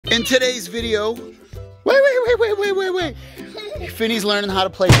In today's video, wait. Finny's learning how to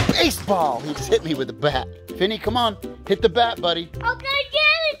play baseball. He just hit me with the bat. Finny, come on, hit the bat, buddy. Okay, get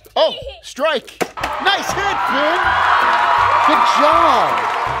it. Oh, strike. Nice hit, Finn. Good job.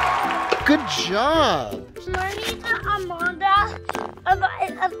 Good job. Learning Amanda of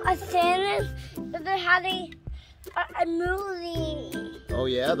a fan that they're having a movie. Oh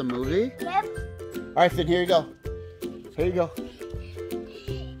yeah, the movie? Yep. All right, Finn, here you go. Here you go.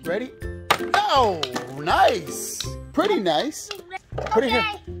 Ready? Oh, nice. Pretty nice. Put it here.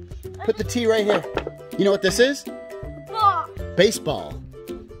 Put the T right here. You know what this is? Ball. Baseball.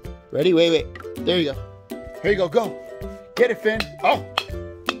 Ready? Wait. There you go. Here you go. Go. Get it, Finn. Oh.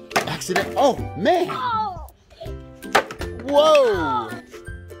 Accident. Oh, man. Oh. Whoa.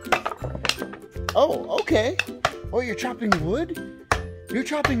 Oh, okay. Oh, you're chopping wood? You're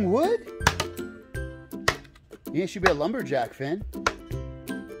chopping wood? You should be a lumberjack, Finn.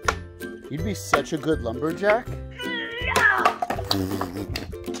 You'd be such a good lumberjack.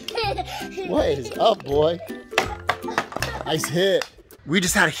 What is up, boy? Nice hit. We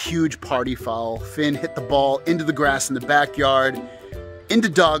just had a huge party foul. Finn hit the ball into the grass in the backyard, into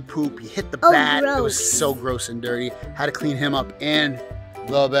dog poop. He hit the bat. Gross. It was so gross and dirty. Had to clean him up and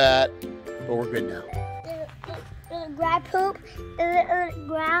the bat, but we're good now. Grab poop,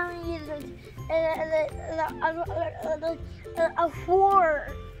 ground, a four.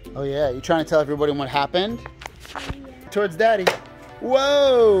 Oh yeah, you trying to tell everybody what happened? Yeah. Towards Daddy.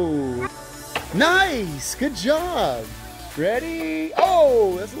 Whoa! Nice! Good job! Ready?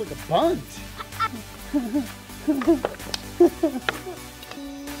 Oh, that's like a bunt.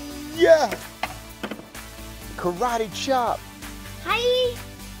 Yeah! Karate chop. Hi!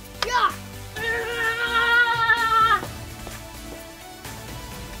 Yeah!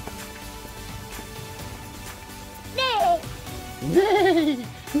 Nay! Nay!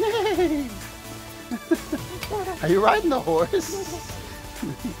 Are you riding the horse?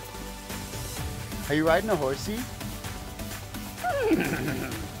 Are you riding a horsey?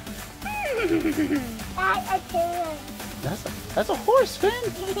 That's a horse, Finn.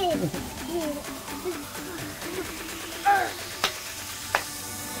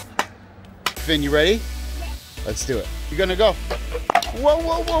 Finn, you ready? Let's do it. You're gonna go.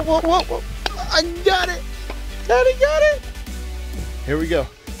 Whoa. I got it. Daddy got it. Here we go.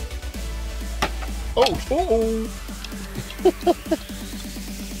 Oh.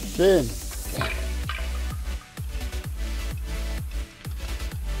 Finn.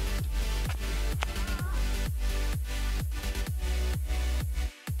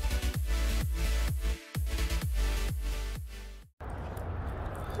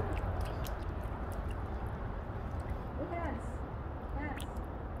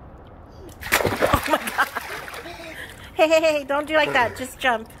 Oh my God. Hey, don't do like that. Just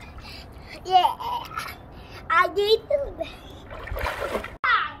jump. Yeah. I need to.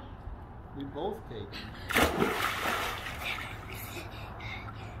 We both take.